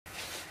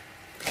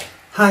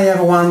Hi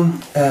everyone,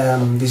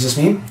 this is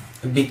me,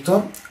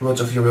 Victor, Road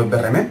of Euro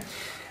BRM,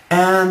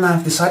 and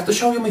I've decided to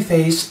show you my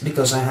face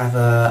because I have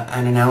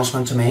an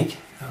announcement to make.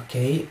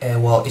 Okay,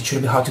 well, it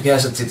should be hard to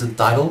guess, it's the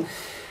title.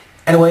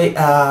 Anyway,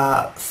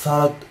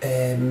 thought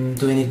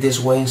doing it this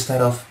way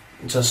instead of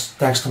just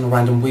text on a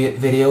random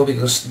video,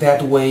 because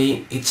that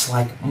way it's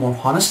like more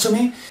honest to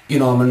me. You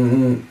know,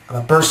 I'm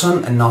a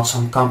person and not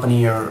some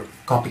company or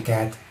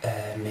copycat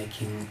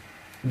making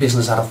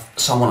business out of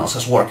someone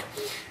else's work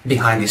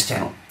behind this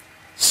channel.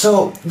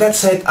 So that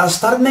said, I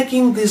started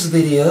making these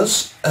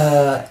videos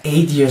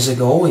 8 years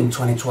ago in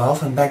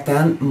 2012, and back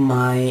then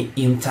my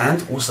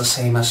intent was the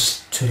same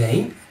as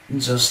today,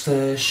 just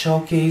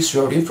showcase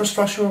road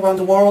infrastructure around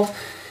the world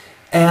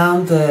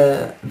and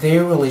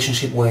their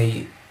relationship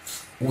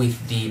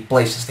with the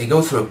places they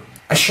go through.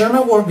 I share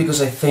my work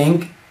because I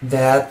think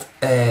that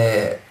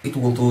it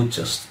will do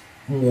just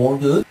more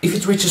good if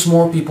it reaches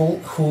more people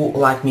who,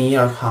 like me,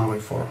 are hungry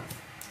for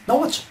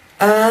knowledge.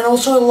 And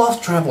also I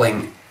love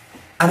traveling.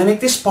 And I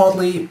make this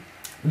partly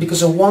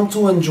because I want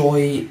to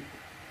enjoy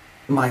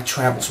my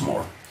travels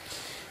more.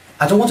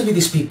 I don't want to be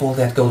these people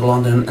that go to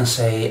London and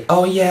say,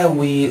 oh yeah,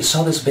 we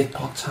saw this big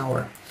clock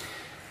tower.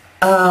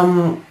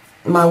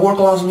 My work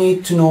allows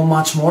me to know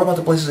much more about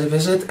the places I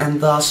visit and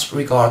thus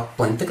regard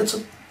plane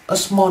tickets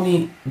as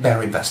money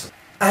better invested.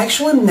 I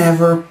actually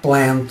never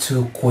planned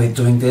to quit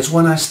doing this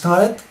when I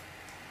started,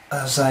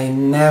 as I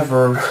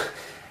never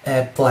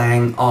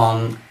plan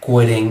on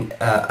quitting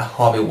a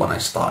hobby when I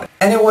started.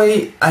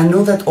 Anyway, I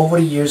knew that over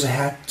the years I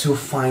had to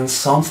find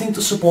something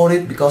to support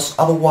it, because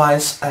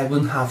otherwise I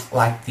wouldn't have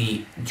like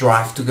the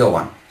drive to go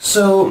on.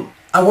 So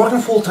I work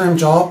a full-time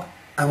job.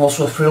 I'm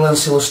also a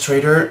freelance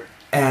illustrator,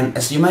 and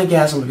as you might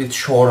guess, I'm a bit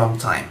short on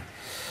time.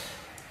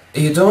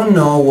 You don't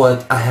know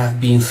what I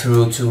have been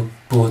through to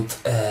put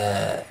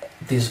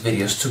these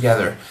videos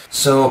together.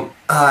 So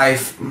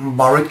I've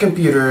borrowed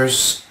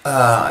computers,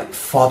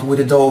 fought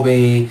with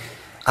Adobe,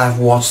 I've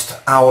watched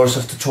hours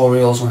of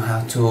tutorials on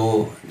how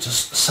to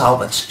just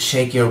salvage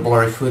shaky or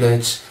blurry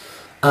footage.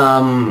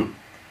 I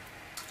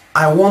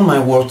want my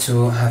work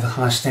to have a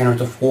high standard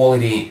of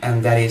quality,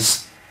 and that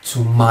is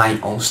to my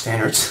own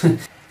standards.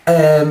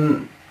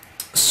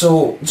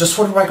 So just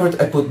for the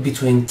record, I put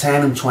between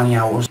 10 and 20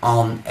 hours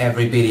on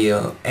every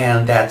video,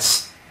 and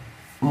that's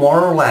more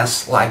or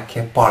less like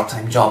a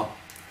part-time job,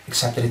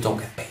 except that I don't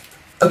get paid.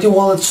 Okay,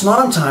 well, it's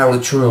not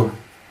entirely true.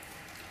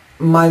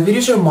 My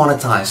videos are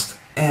monetized,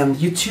 and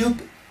YouTube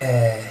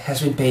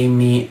has been paying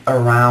me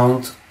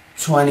around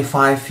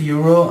 25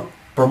 euro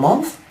per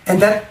month,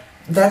 and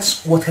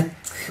that's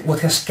what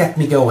has kept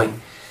me going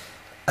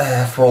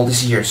for all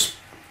these years.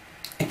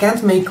 I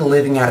can't make a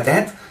living out of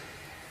that,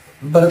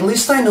 but at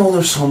least I know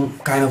there's some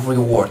kind of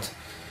reward,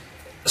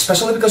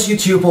 especially because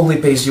YouTube only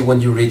pays you when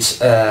you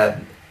reach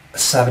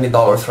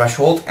 $70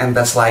 threshold, and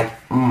that's like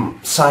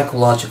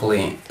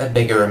psychologically a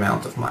bigger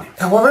amount of money.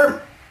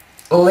 However,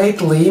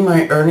 lately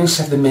my earnings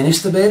have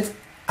diminished a bit.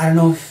 I don't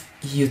know if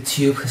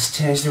YouTube has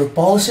changed their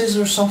policies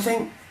or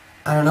something,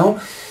 I don't know,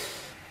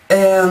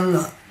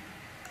 and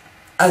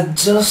I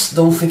just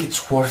don't think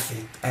it's worth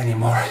it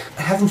anymore.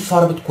 I haven't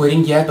thought about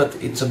quitting yet, but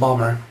it's a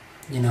bummer,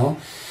 you know.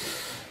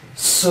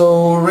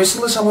 So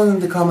recently someone in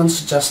the comments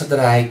suggested that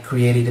I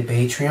created a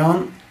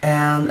Patreon,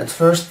 and at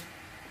first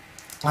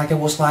I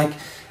was like,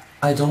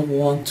 I don't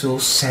want to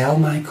sell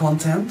my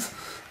content,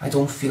 I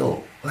don't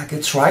feel like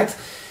it's right.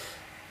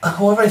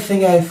 However, I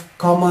think I've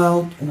come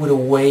out with a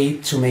way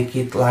to make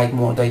it like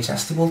more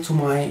digestible to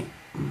my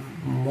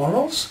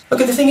morals.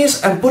 Okay, the thing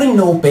is, I'm putting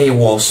no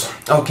paywalls,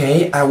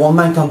 okay? I want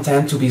my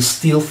content to be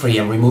still free.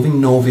 I'm removing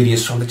no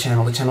videos from the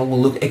channel. The channel will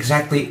look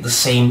exactly the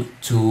same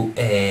to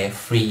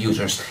free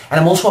users.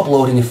 And I'm also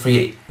uploading a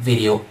free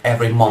video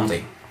every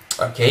Monday,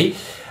 okay?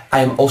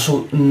 I'm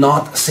also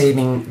not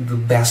saving the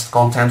best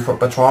content for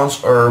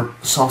patrons or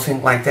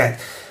something like that.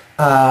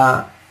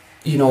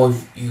 You know,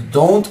 if you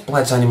don't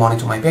pledge any money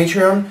to my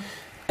Patreon,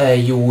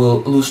 you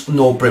will lose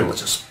no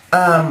privileges.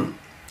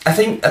 I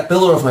think a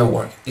pillar of my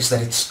work is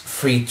that it's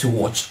free to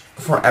watch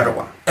for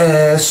everyone.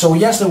 So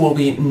yes, there will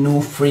be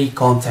new free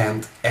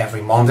content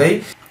every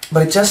Monday,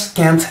 but I just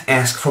can't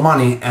ask for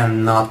money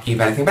and not give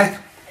anything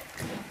back.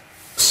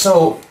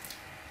 So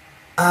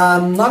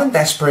I'm not in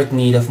desperate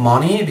need of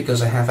money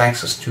because I have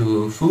access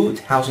to food,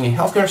 housing and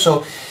healthcare,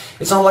 so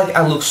it's not like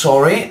I look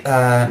sorry.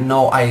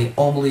 No, I'm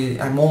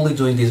only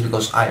doing this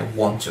because I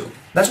want to.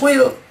 That's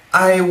why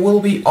I will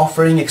be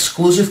offering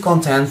exclusive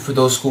content for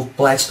those who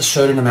pledge a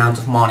certain amount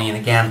of money, and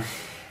again,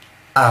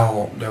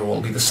 there will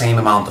be the same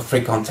amount of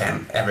free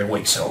content every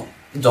week, so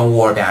don't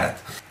worry about it.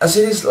 As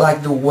it is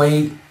like the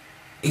way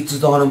it's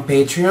done on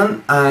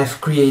Patreon,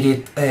 I've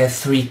created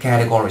 3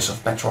 categories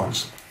of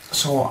patrons.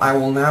 So I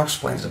will now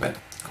explain this a bit.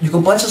 You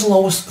can pledge as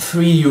low as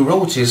 €3,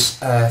 which is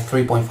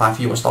 3.5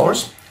 US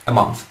dollars a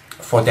month.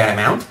 For that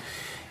amount,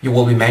 you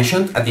will be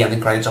mentioned at the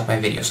ending credits of my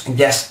videos. And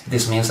yes,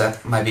 this means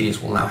that my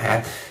videos will now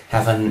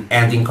have an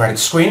ending credit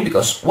screen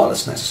because, well,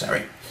 it's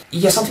necessary.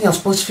 yeah, something else,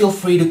 please feel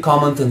free to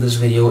comment in this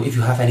video if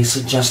you have any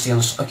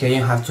suggestions, okay,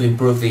 you have to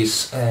improve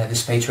this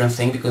Patreon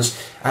thing, because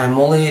I'm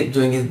only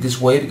doing it this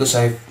way because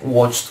I've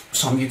watched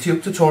some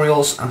YouTube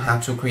tutorials on how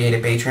to create a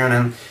Patreon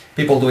and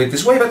people do it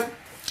this way, but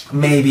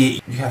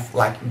maybe you have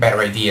like better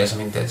ideas. I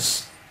mean,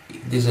 this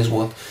is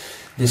what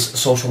this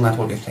social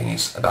networking thing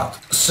is about.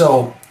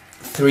 So,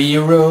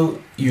 €3,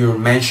 you're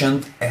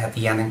mentioned at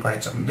the ending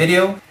credits of the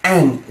video,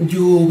 and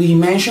you'll be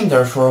mentioned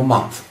there for a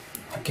month,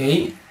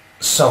 okay?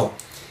 So,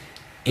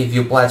 if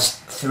you pledge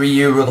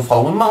 €3 the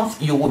following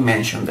month, you will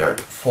mention there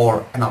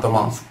for another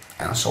month,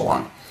 and so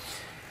on.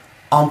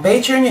 On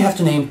Patreon, you have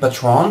to name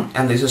patron,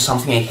 and this is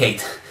something I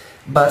hate.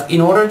 But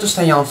in order to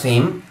stay on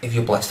theme, if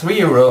you pledge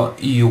 €3,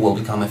 you will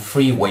become a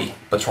freeway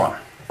patron.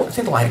 I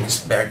think the lighting is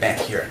very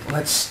bad here.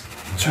 Let's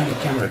turn the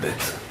camera a bit.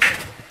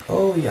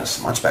 Oh yes,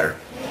 much better.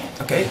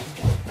 Okay.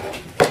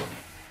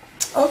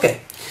 Okay.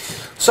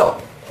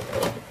 So,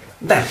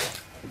 then,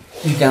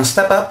 you can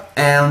step up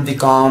and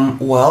become,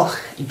 well,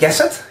 guess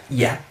it?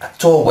 Yeah, a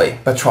tollway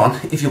patron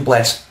if you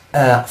pledge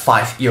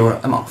 €5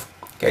 a month.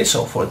 Okay,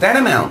 so for that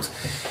amount,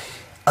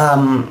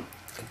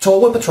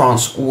 tollway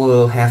patrons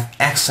will have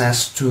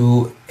access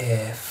to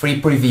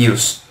free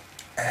previews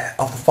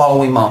of the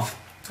following month.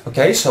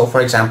 Okay, so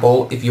for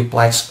example, if you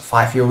pledge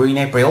 €5 in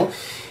April,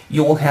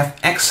 you will have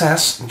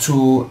access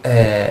to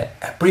a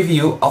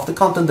preview of the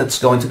content that's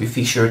going to be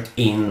featured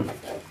in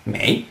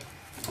May.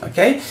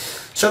 Okay,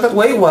 so that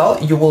way, well,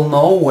 you will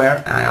know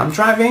where I am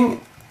driving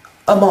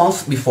a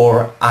month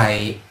before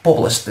I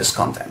publish this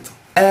content.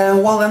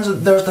 And well,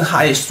 then there's the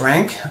highest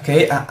rank,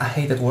 okay, I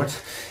hate that word,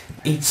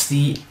 it's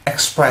the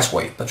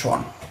expressway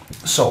patron.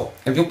 So,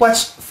 if you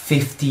pledge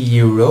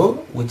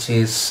 €50, which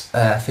is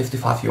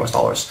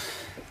 $55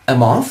 a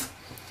month,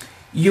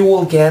 you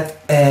will get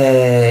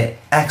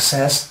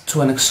access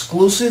to an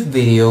exclusive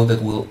video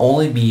that will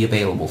only be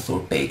available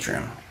through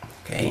Patreon.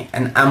 Okay,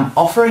 and I'm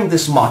offering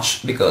this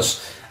much because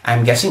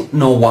I'm guessing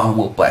no one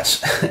will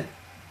pledge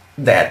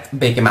that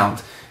big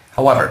amount.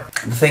 However,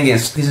 the thing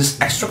is, this is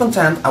extra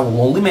content I will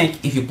only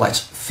make if you pledge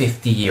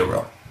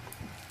 €50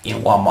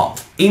 in 1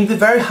 month. In the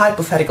very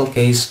hypothetical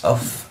case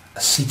of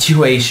a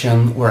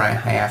situation where I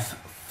have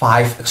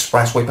 5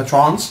 expressway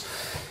patrons,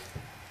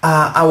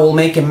 I will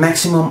make a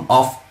maximum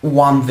of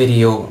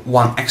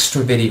one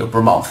extra video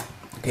per month,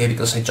 okay,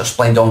 because I just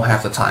plain don't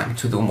have the time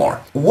to do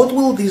more. What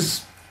will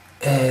these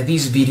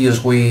videos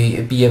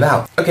be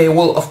about? Okay,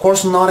 well, of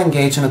course not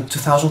engage in a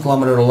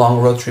 2,000-kilometer long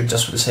road trip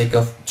just for the sake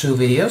of 2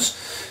 videos.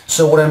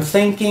 So what I'm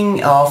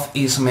thinking of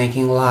is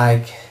making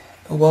like,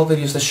 well,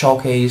 videos that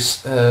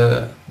showcase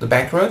the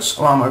back roads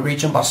around my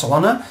region,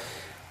 Barcelona,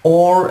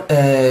 or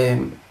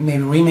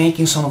maybe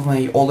remaking some of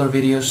my older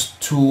videos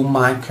to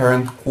my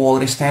current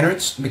quality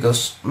standards,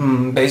 because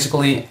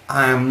basically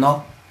I'm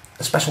not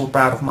especially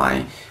proud of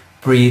my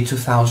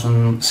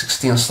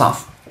pre-2016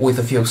 stuff, with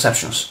a few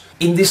exceptions.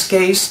 In this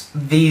case,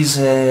 these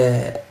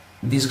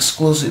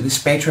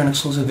Patreon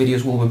exclusive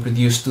videos will be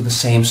produced to the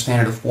same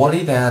standard of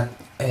quality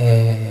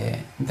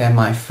than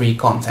my free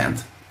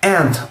content.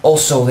 And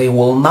also they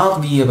will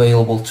not be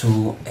available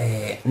to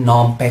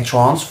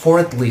non-patrons for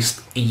at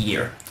least a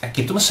year. I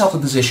keep to myself the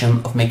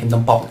decision of making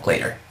them public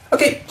later.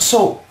 Okay,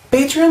 so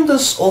Patreon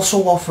does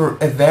also offer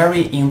a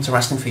very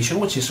interesting feature,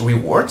 which is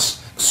rewards,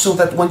 so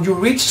that when you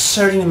reach a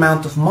certain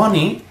amount of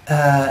money,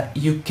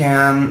 you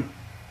can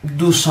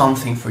do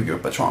something for your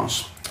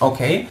patrons.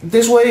 Okay,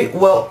 this way,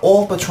 well,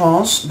 all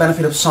patrons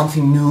benefit of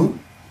something new,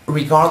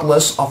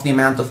 regardless of the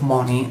amount of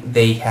money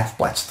they have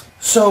pledged.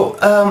 So,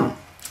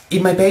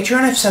 in my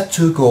Patreon, I've set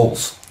 2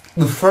 goals.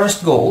 The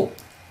first goal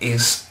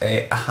is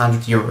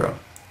 €100,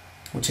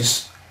 which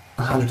is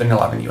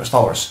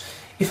 $111.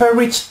 If I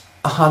reach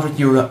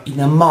 €100 in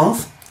a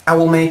month, I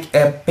will make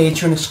a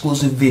Patreon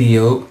exclusive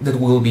video that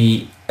will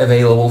be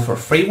available for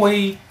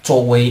freeway,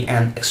 tollway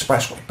and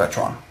expressway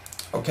patron.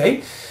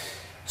 Okay?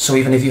 So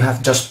even if you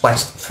have just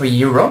pledged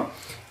 €3,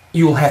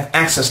 you will have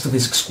access to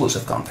this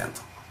exclusive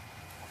content.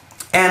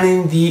 And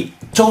in the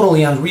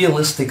totally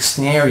unrealistic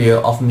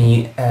scenario of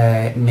me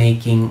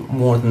making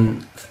more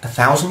than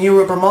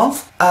 €1,000 per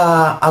month,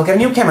 I'll get a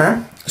new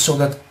camera so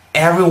that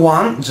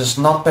everyone, just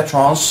not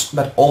patrons,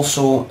 but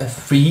also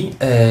free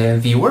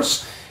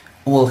viewers,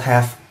 will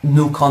have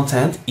new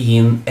content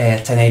in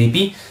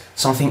 1080p,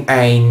 something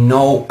I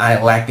know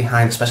I lag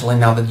behind, especially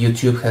now that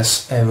YouTube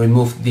has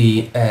removed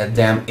the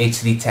damn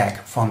HD tag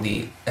from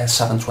the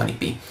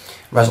 720p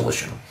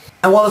resolution.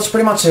 And well, that's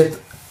pretty much it.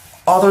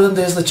 Other than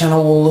this, the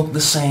channel will look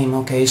the same,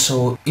 okay?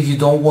 So if you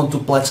don't want to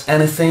pledge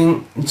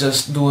anything,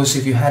 just do as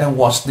if you hadn't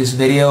watched this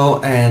video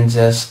and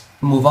just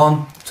move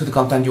on to the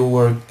content you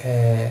were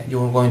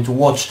going to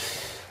watch.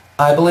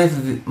 I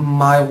believe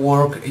my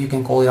work, you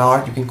can call it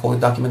art, you can call it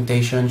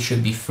documentation,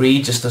 should be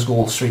free, just as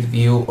Google Street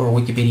View or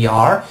Wikipedia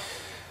are.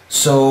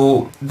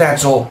 So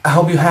that's all. I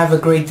hope you have a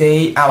great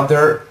day out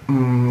there,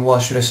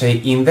 what should I say,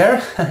 in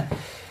there,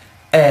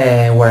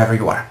 wherever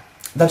you are.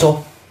 That's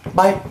all.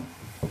 Bye.